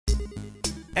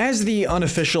As the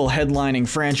unofficial headlining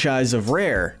franchise of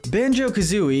Rare,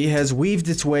 Banjo-Kazooie has weaved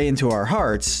its way into our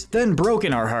hearts, then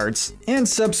broken our hearts, and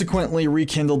subsequently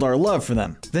rekindled our love for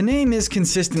them. The name is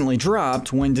consistently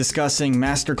dropped when discussing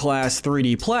masterclass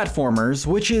 3D platformers,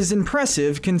 which is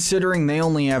impressive considering they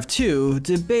only have 2,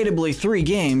 debatably 3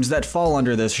 games that fall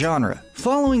under this genre.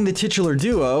 Following the titular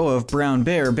duo of Brown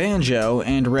Bear Banjo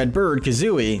and Red Bird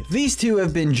Kazooie, these two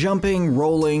have been jumping,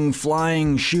 rolling,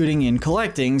 flying, shooting, and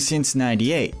collecting since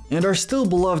 '98, and are still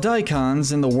beloved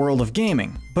icons in the world of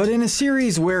gaming. But in a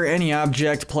series where any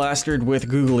object plastered with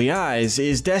googly eyes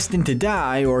is destined to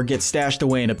die or get stashed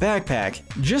away in a backpack,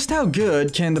 just how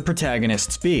good can the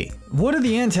protagonists be? What do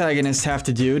the antagonists have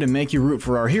to do to make you root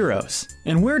for our heroes?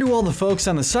 And where do all the folks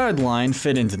on the sideline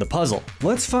fit into the puzzle?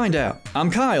 Let's find out.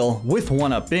 I'm Kyle with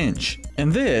One Up Binge,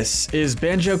 and this is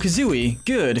Banjo-Kazooie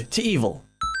Good to Evil.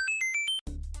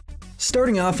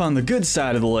 Starting off on the good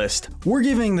side of the list, we're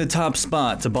giving the top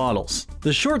spot to Bottles.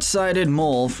 The short-sighted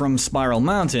mole from Spiral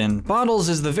Mountain, Bottles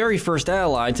is the very first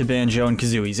ally to Banjo and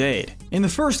Kazooie's aid. In the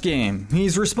first game,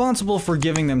 he's responsible for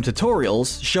giving them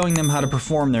tutorials, showing them how to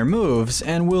perform their moves,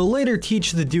 and will later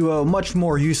teach the duo much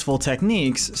more useful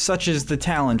techniques such as the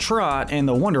Talon Trot and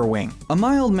the Wonder Wing. A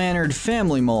mild-mannered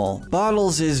family mole,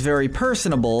 Bottles is very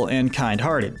personable and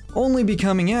kind-hearted, only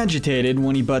becoming agitated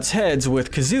when he butts heads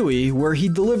with Kazooie, where he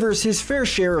delivers his fair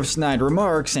share of snide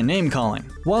remarks and name-calling.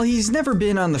 While he's never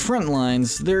been on the front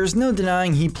lines, there's no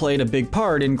denying he played a big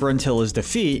part in Gruntilla's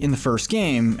defeat in the first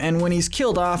game, and when he's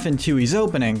killed off in 2E's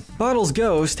opening, Bottles'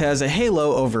 ghost has a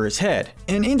halo over his head,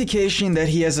 an indication that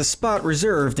he has a spot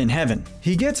reserved in heaven.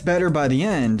 He gets better by the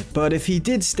end, but if he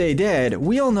did stay dead,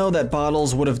 we all know that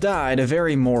Bottles would have died a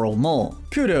very moral mole.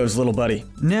 Kudos, little buddy.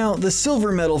 Now, the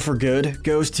silver medal for good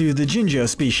goes to the Jinjo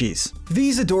species.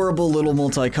 These adorable little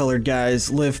multicolored guys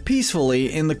live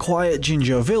peacefully in the quiet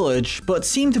Jinjo village, but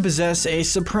seem to possess a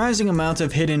surprising amount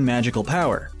of hidden magical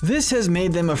power. This has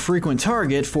made them a frequent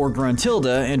target for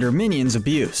Gruntilda and her minions'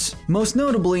 abuse. Most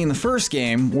notably in the first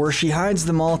game, where she hides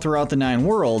them all throughout the 9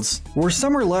 worlds, where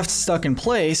some are left stuck in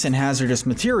place in hazardous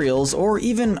materials or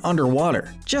even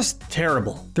underwater. Just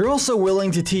terrible. They're also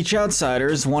willing to teach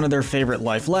outsiders one of their favorite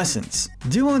life lessons.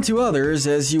 Do unto others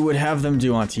as you would have them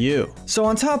do unto you. So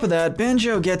on top of that,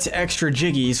 Banjo gets extra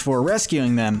jiggies for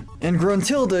rescuing them, and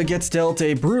Gruntilda gets dealt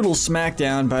a brutal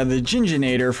smackdown by the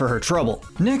Jinjonator for her trouble.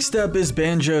 Next up is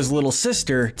Banjo's little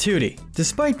sister, Tootie.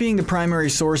 Despite being the primary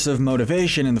source of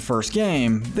motivation in the first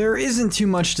game, there isn't too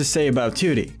much to say about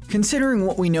Tootie. Considering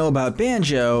what we know about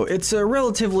Banjo, it's a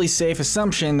relatively safe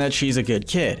assumption that she's a good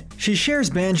kid. She shares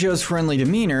Banjo's friendly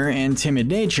demeanor and timid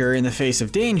nature in the face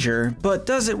of danger, but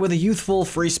does it with a youthful,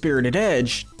 free-spirited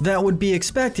edge that would be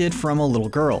expected from a little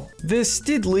girl. This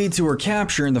did lead to her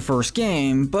capture in the first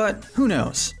game, but who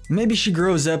knows? Maybe she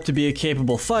grows up to be a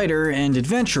capable fighter and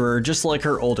adventurer just like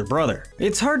her older brother.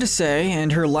 It's hard to say,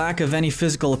 and her lack of any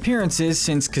physical appearances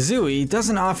since Kazooie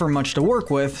doesn't offer much to work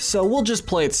with, so we'll just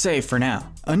play it safe for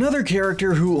now. Another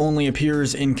character who only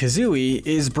appears in Kazooie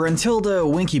is Bruntilda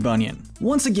Winky Bunyan.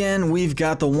 Once again, we've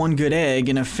got the one good egg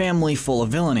in a family full of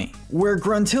villainy, where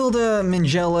Gruntilda,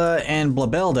 Mingella, and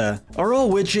Blabelda are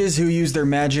all witches who use their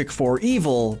magic for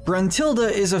evil. Bruntilda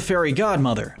is a fairy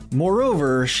godmother.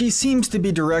 Moreover, she seems to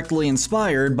be directly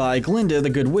inspired by Glinda the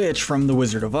Good Witch from The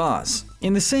Wizard of Oz.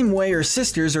 In the same way, her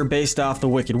sisters are based off the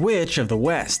Wicked Witch of the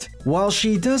West. While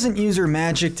she doesn't use her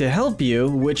magic to help you,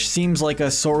 which seems like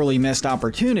a sorely missed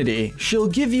opportunity, she'll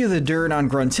give you the dirt on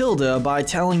Gruntilda by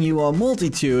telling you a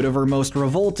multitude of her most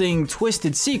revolting,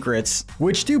 twisted secrets,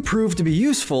 which do prove to be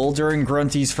useful during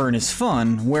Grunty's Furnace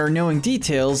Fun, where knowing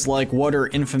details like what her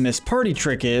infamous party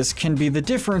trick is can be the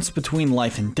difference between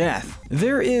life and death.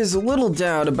 There is little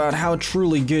doubt about how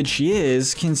truly good she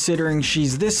is, considering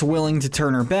she's this willing to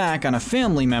turn her back on a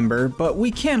family member, but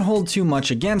we can't hold too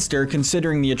much against her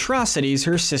considering the atrocities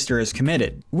her sister has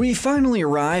committed. We finally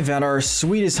arrive at our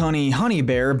sweet as honey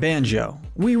bear, Banjo.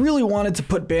 We really wanted to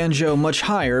put Banjo much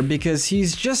higher because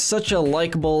he's just such a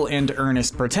likable and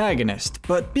earnest protagonist,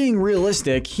 but being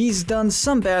realistic, he's done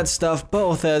some bad stuff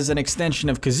both as an extension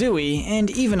of Kazooie and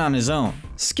even on his own.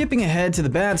 Skipping ahead to the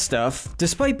bad stuff,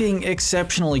 despite being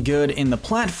exceptionally good in the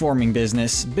platforming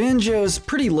business, Banjo's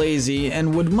pretty lazy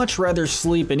and would much rather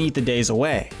sleep and eat the days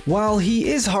away. While he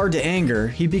is hard to anger,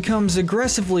 he becomes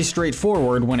aggressively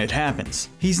straightforward when it happens.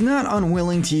 He's not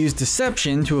unwilling to use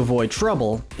deception to avoid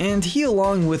trouble, and he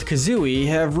along with Kazooie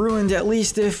have ruined at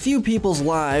least a few people's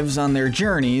lives on their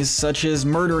journeys, such as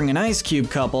murdering an Ice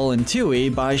Cube couple in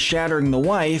 2E by shattering the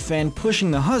wife and pushing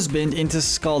the husband into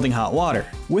scalding hot water.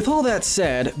 With all that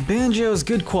said, Banjo's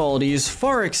good qualities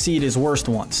far exceed his worst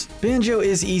ones. Banjo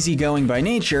is easygoing by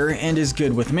nature and is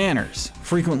good with manners.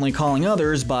 frequently calling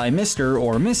others by Mr.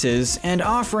 or Mrs. and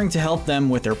offering to help them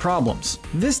with their problems.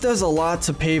 This does a lot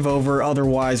to pave over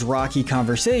otherwise rocky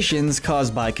conversations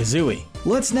caused by Kazooie.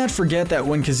 Let's not forget that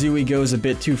when Kazooie goes a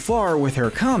bit too far with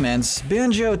her comments,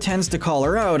 Banjo tends to call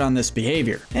her out on this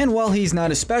behavior. And while he's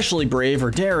not especially brave or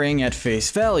daring at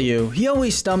face value, he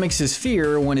always stomachs his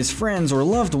fear when his friends or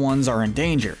loved ones are in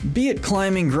danger. Be it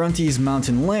climbing Grunty's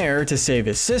mountain lair to save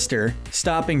his sister,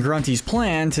 stopping Grunty's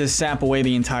plan to sap away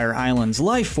the entire island's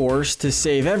life force to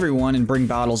save everyone and bring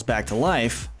Bottles back to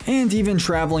life, and even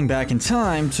traveling back in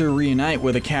time to reunite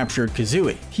with a captured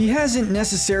Kazooie. He hasn't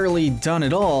necessarily done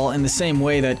it all in the same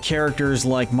way that characters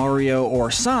like Mario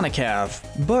or Sonic have,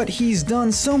 but he's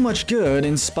done so much good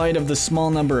in spite of the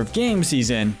small number of games he's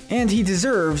in, and he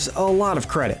deserves a lot of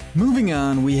credit. Moving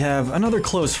on, we have another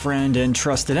close friend and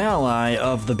trusted ally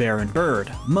of the Bear and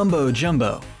Bird, Mumbo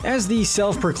Jumbo. As the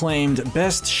self-proclaimed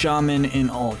best shaman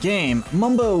in all game,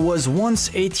 Mumbo was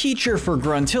once a teacher for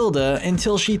Gruntilda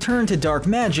until she turned to dark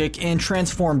magic and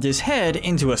transformed his head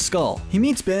into a skull. He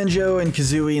meets Banjo and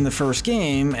Kazooie in the first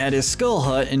game at his skull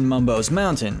hut in Mumbo's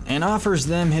mountain, and offers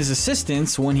them his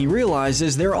assistance when he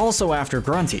realizes they're also after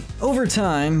Grunty. Over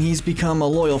time, he's become a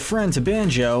loyal friend to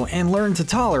Banjo and learned to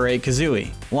tolerate Kazooie,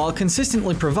 while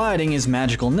consistently providing his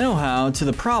magical know-how to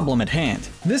the problem at hand.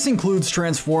 This includes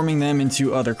transforming them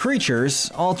into other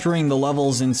creatures, altering the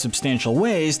levels in substantial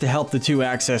ways to help the two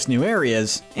access new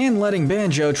areas, and letting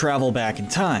Banjo travel back in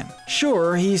time.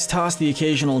 Sure, he's tossed the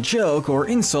occasional joke or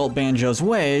insult Banjo's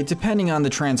way depending on the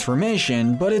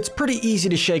transformation, but it's pretty easy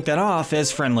to shake that off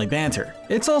as friendly banter.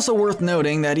 It's also worth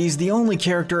noting that he's the only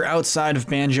character outside of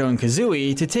Banjo and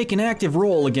Kazooie to take an active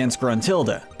role against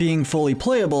Gruntilda, being fully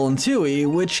playable in Tooie,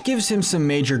 which gives him some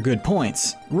major good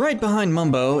points. Right behind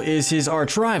Mumbo is his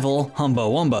arch-rival, Humba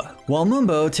Wumba. While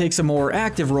Mumbo takes a more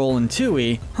active role in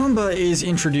Tooie, Humba is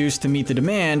introduced to meet the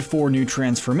demand for new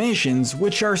transformations,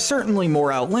 which are certainly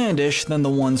more outlandish than the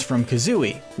ones from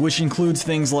Kazooie, which includes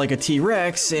things like a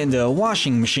T-Rex and a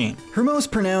washing machine. Her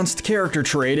most pronounced character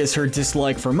trait is her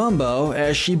dislike for Mumbo,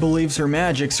 as she believes her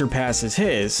magic surpasses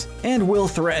his, and will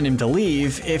threaten him to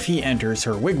leave if he enters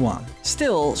her wigwam.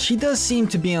 Still, she does seem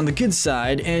to be on the good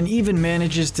side and even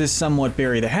manages to somewhat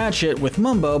bury the hatchet with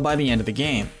Mumbo by the end of the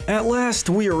game. At last,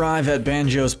 we arrive at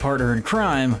Banjo's partner in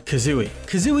crime, Kazooie.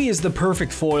 Kazooie is the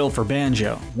perfect foil for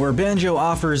Banjo, where Banjo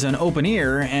offers an open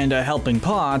ear and a helping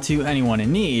paw to anyone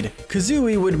in need.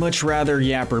 Kazooie would much rather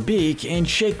yap her beak and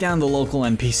shake down the local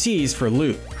NPCs for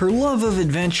loot. Her love of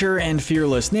adventure and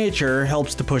fearless nature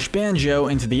helps to push Banjo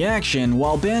into the action,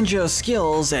 while Banjo's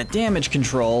skills at damage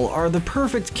control are the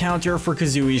perfect counter for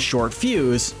Kazooie's short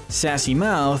fuse, sassy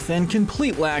mouth, and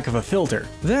complete lack of a filter.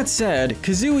 That said,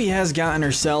 Kazooie has gotten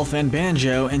herself and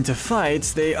Banjo into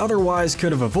fights they otherwise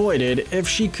could have avoided if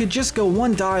she could just go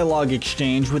one dialogue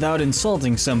exchange without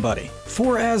insulting somebody.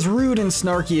 For as rude and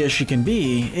snarky as she can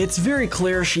be, it's very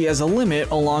clear she has a limit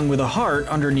along with a heart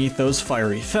underneath those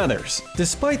fiery feathers.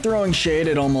 Despite throwing shade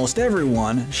at almost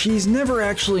everyone, she's never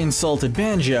actually insulted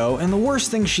Banjo, and the worst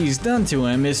thing she's done to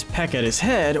him is peck at his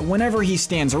head whenever he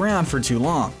stands around for too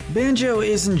long. Banjo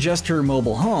isn't just her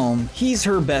mobile home, he's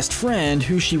her best friend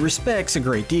who she respects a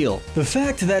great deal. The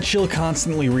fact that she'll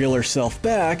constantly reel herself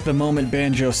back the moment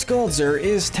Banjo scolds her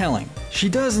is telling. She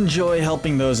does enjoy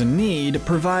helping those in need,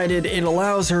 provided it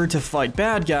allows her to fight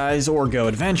bad guys or go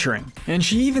adventuring. And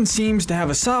she even seems to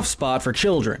have a soft spot for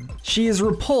children. She is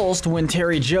repulsed when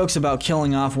Terry jokes about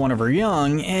killing off one of her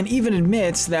young, and even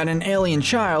admits that an alien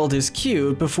child is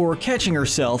cute before catching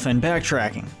herself and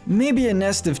backtracking. Maybe a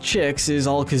nest of chicks is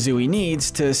all Kazooie needs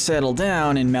to settle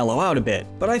down and mellow out a bit,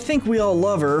 but I think we all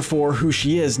love her for who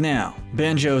she is now.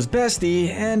 Banjo's bestie,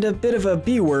 and a bit of a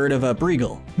B-word of a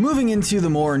breegull. Moving into the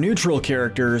more neutral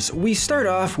characters, we start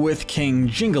off with King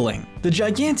Jingling. The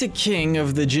gigantic king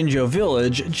of the Jinjo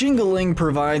village, Jingling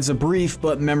provides a brief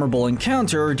but memorable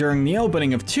encounter during the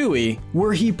opening of Tooie,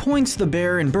 where he points the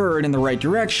bear and bird in the right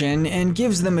direction and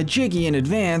gives them a jiggy in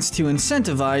advance to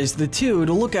incentivize the two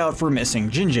to look out for missing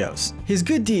Jinjos. His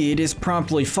good deed is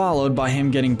promptly followed by him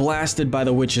getting blasted by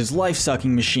the witch's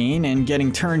life-sucking machine and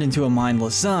getting turned into a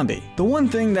mindless zombie. The one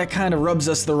thing that kinda rubs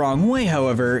us the wrong way,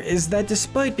 however, is that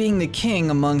despite being the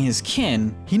king among his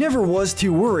kin, he never was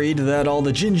too worried that all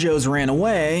the Jinjos ran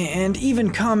away, and even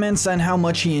comments on how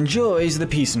much he enjoys the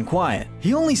peace and quiet.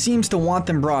 He only seems to want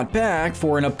them brought back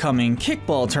for an upcoming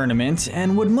kickball tournament,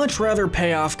 and would much rather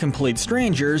pay off complete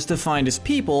strangers to find his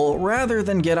people rather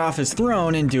than get off his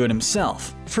throne and do it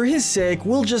himself. For his sake,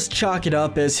 we'll just chalk it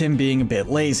up as him being a bit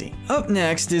lazy. Up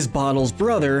next is Bottle's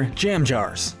brother, Jam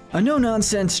Jars. a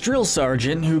no-nonsense drill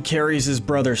sergeant who carries his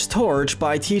brother's torch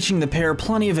by teaching the pair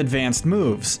plenty of advanced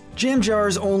moves.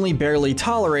 Jamjars only barely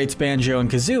tolerates Banjo and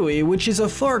Kazooie, which is a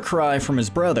far cry from his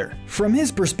brother. From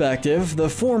his perspective, the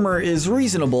former is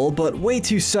reasonable but way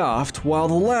too soft, while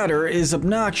the latter is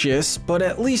obnoxious but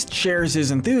at least shares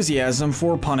his enthusiasm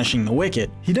for punishing the wicked.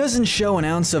 He doesn't show an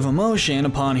ounce of emotion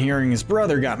upon hearing his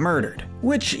brother got murdered,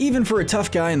 which even for a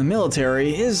tough guy in the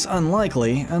military is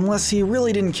unlikely unless he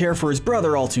really didn't care for his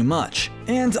brother all too much.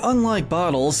 And unlike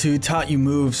Bottles, who taught you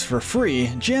moves for free,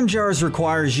 Jamjars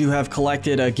requires you have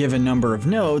collected a given number of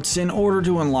notes in order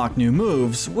to unlock new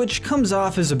moves, which comes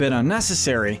off as a bit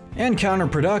unnecessary and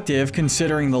counterproductive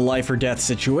considering the life or death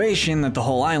situation that the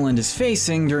whole island is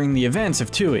facing during the events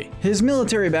of Tooie. His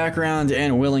military background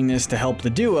and willingness to help the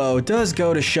duo does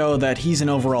go to show that he's an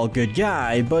overall good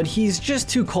guy, but he's just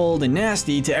too cold and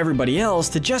nasty to everybody else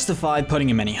to justify putting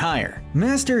him any higher.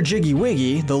 Master Jiggy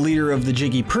Wiggy, the leader of the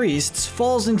Jiggy Priests,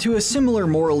 falls into a similar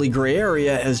morally gray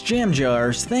area as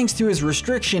Jamjars thanks to his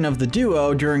restriction of the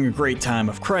duo during a great time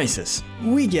of crisis.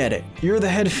 We get it. You're the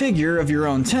head figure of your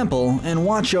own temple and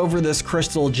watch over this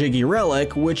crystal Jiggy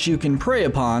relic which you can prey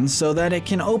upon so that it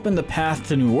can open the path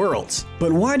to new worlds.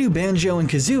 But why do Banjo and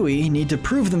Kazooie need to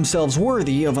prove themselves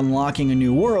worthy of unlocking a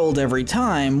new world every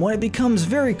time when it becomes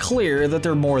very clear that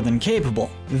they're more than capable?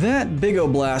 That Big O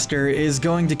Blaster is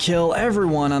going to kill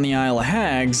everyone on the Isle of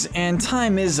Hags, and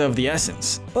time is of the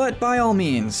essence. But by all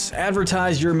means,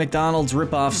 advertise your McDonald's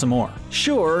ripoff some more.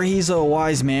 Sure, he's a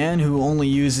wise man who only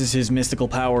uses his mystical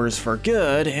powers for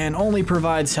good and only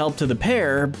provides help to the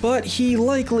pair, but he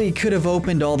likely could have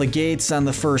opened all the gates on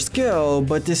the first go,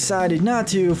 but decided not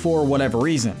to for whatever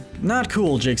reason. Not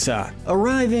cool, Jigsaw.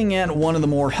 Arriving at one of the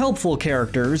more helpful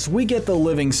characters, we get the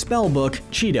living spellbook,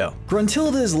 Cheeto.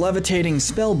 Gruntilda's levitating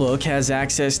spellbook has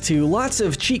access to lots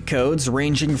of cheat codes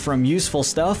ranging from useful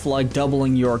stuff like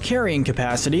doubling your carrying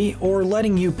capacity or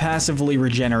letting you passively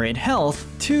regenerate health,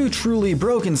 to truly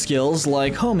broken skills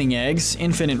like homing eggs,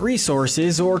 infinite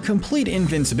resources, or complete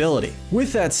invincibility.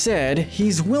 With that said,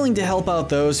 he's willing to help out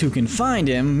those who can find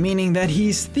him, meaning that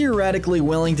he's theoretically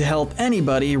willing to help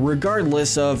anybody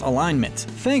regardless of alignment.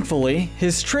 Thankfully,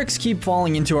 his tricks keep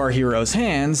falling into our hero's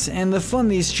hands, and the fun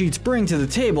these cheats bring to the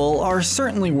table are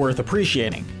certainly worth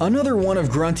appreciating. Another one of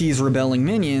Grunty's rebelling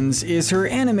minions is her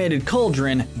animated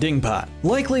cauldron, Dingpot.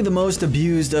 Likely the most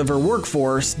abused of her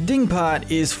workforce, Dingpot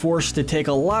is forced to take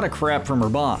a lot of crap from her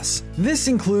boss. This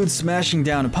includes smashing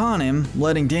down upon him,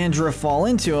 letting dandruff fall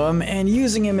into him, and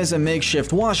using him as a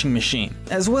makeshift washing machine,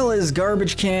 as well as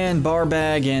garbage can, bar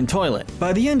bag, and toilet.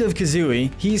 By the end of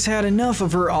Kazooie, he's had enough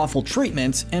of her awful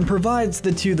treatment and provides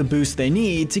the two the boost they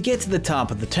need to get to the top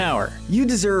of the tower. You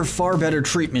deserve far better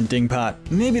treatment, Dingpot.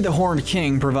 Maybe the Horned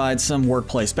King provides some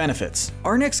workplace benefits.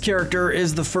 Our next character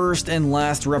is the first and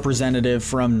last representative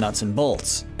from Nuts and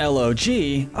Bolts,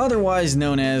 LOG, otherwise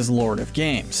known as Lord of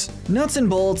Games. Nuts and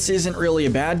Bolts isn't really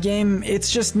a bad game,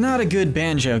 it's just not a good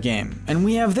Banjo game, and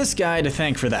we have this guy to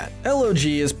thank for that. LOG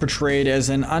is portrayed as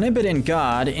an omnipotent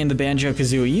god in the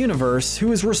Banjo-Kazooie universe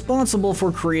who is responsible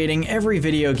for creating every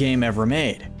video game ever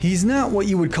made. He's not what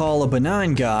you would call a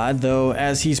benign god, though,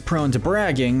 as he's prone to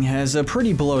bragging, has a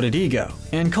pretty bloated ego,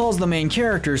 and calls the main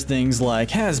characters things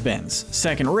like has-beens,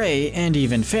 second-rate, and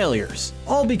even failures,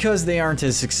 all because they aren't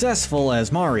as successful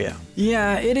as Mario.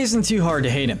 Yeah, it isn't too hard to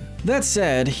hate him. That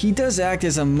said, he does act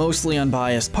as a mostly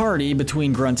unbiased party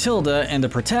between Gruntilda and the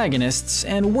protagonists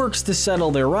and works to settle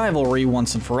their rivalry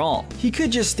once and for all. He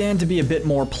could just stand to be a bit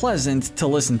more pleasant to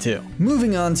listen to.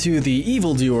 Moving on to the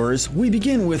evildoers, we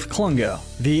begin with Klungo.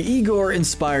 The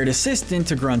Igor-inspired assistant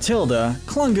to Gruntilda,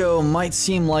 Klungo might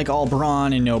seem like all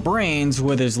brawn and no brains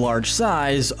with his large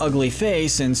size, ugly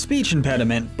face, and speech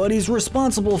impediment, but he's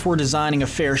responsible for designing a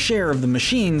fair share of the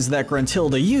machines that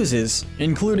Gruntilda uses,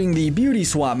 including the beauty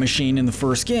swap machine in the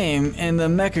first game and the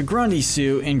Mecha Grunty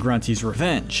suit in Grunty's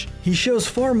Revenge. He shows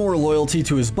far more loyalty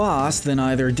to his boss than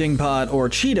either Dingpot or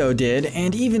Cheeto did,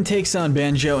 and even takes on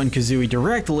Banjo and Kazooie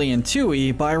directly in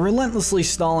Tooie by relentlessly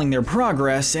stalling their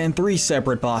progress in 3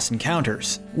 separate boss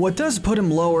encounters. What does put him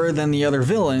lower than the other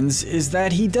villains is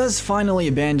that he does finally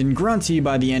abandon Grunty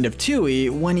by the end of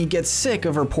Tooie when he gets sick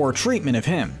of her poor treatment of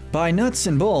him. By Nuts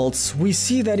and Bolts, we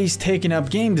see that he's taken up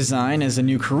game design as a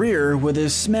new career with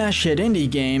his smash hit indie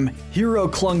game, Hero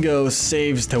Klungo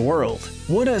Saves the World.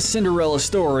 What a Cinderella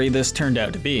story this turned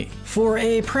out to be. For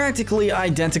a practically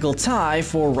identical tie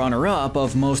for runner-up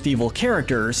of most evil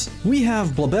characters, we have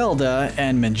Blabelda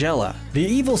and Mangella. The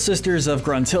evil sisters of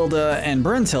Gruntilda and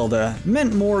Bruntilda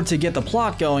meant more to get the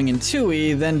plot going in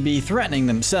Tui than be threatening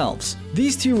themselves.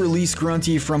 These two release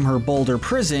Grunty from her Boulder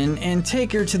prison and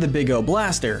take her to the Big O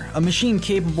Blaster, a machine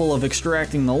capable of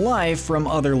extracting the life from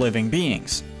other living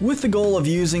beings, with the goal of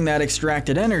using that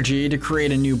extracted energy to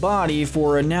create a new body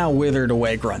for a now withered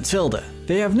away Gruntilda.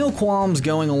 They have no qualms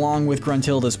going along with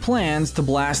Gruntilda's plans to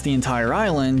blast the entire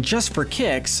island just for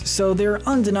kicks, so they're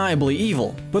undeniably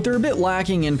evil, but they're a bit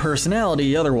lacking in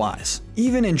personality otherwise,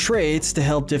 even in traits to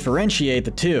help differentiate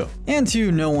the two. And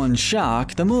to no one's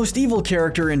shock, the most evil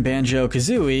character in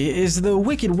Banjo-Kazooie is the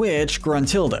Wicked Witch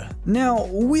Gruntilda. Now,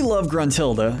 we love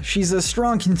Gruntilda. She's a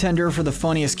strong contender for the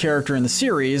funniest character in the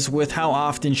series, with how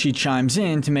often she chimes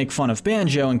in to make fun of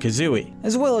Banjo and Kazooie,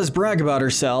 as well as brag about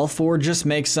herself or just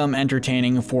make some entertaining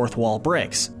fourth wall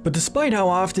breaks. But despite how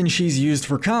often she's used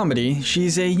for comedy,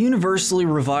 she's a universally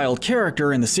reviled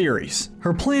character in the series.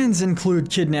 Her plans include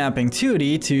kidnapping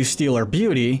Tootie to steal her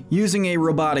beauty, using a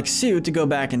robotic suit to go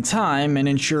back in time and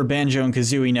ensure Banjo and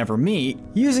Kazooie never meet,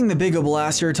 using the Big O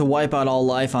Blaster to wipe out all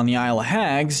life on the Isle of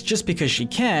Hags just because she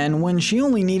can when she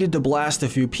only needed to blast a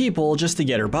few people just to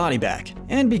get her body back,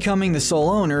 and becoming the sole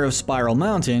owner of Spiral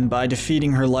Mountain by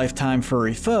defeating her lifetime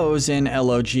furry foes in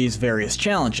LOG's various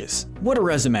challenges. What a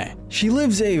resume. She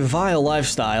lives a vile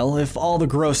lifestyle if all the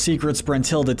gross secrets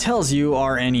Gruntilda tells you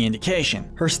are any indication.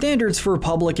 Her standards for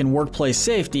public and workplace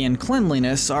safety and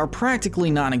cleanliness are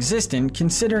practically non-existent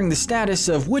considering the status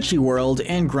of Witchy World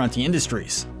and Grunty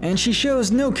Industries. And she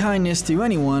shows no kindness to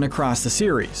anyone across the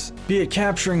series, be it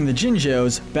capturing the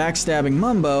Jinjos, backstabbing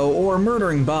Mumbo, or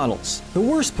murdering Bottles. The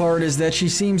worst part is that she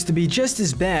seems to be just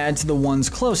as bad to the ones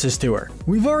closest to her.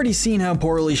 We've already seen how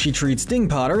poorly she treats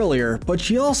Dingpot earlier, but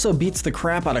she also beats the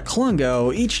crap out of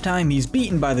Klungo each time he's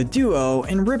beaten by the duo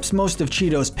and rips most of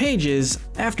Cheeto's pages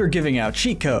after giving out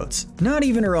cheat codes. Not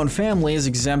even her own family is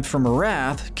exempt from her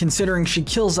wrath, considering she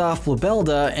kills off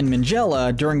Blabelda and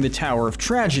Mingella during the Tower of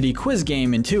Tragedy quiz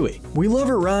game in Tui. We love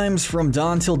her rhymes from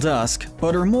dawn till dusk,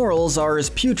 but her morals are as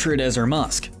putrid as her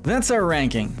musk. That's our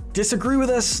ranking. Disagree with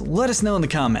us? Let us know in the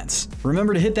comments.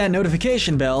 Remember to hit that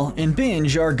notification bell and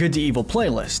binge our Good to Evil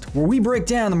playlist, where we break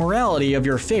down the morality of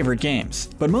your favorite games.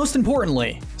 But most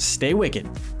importantly, stay wicked.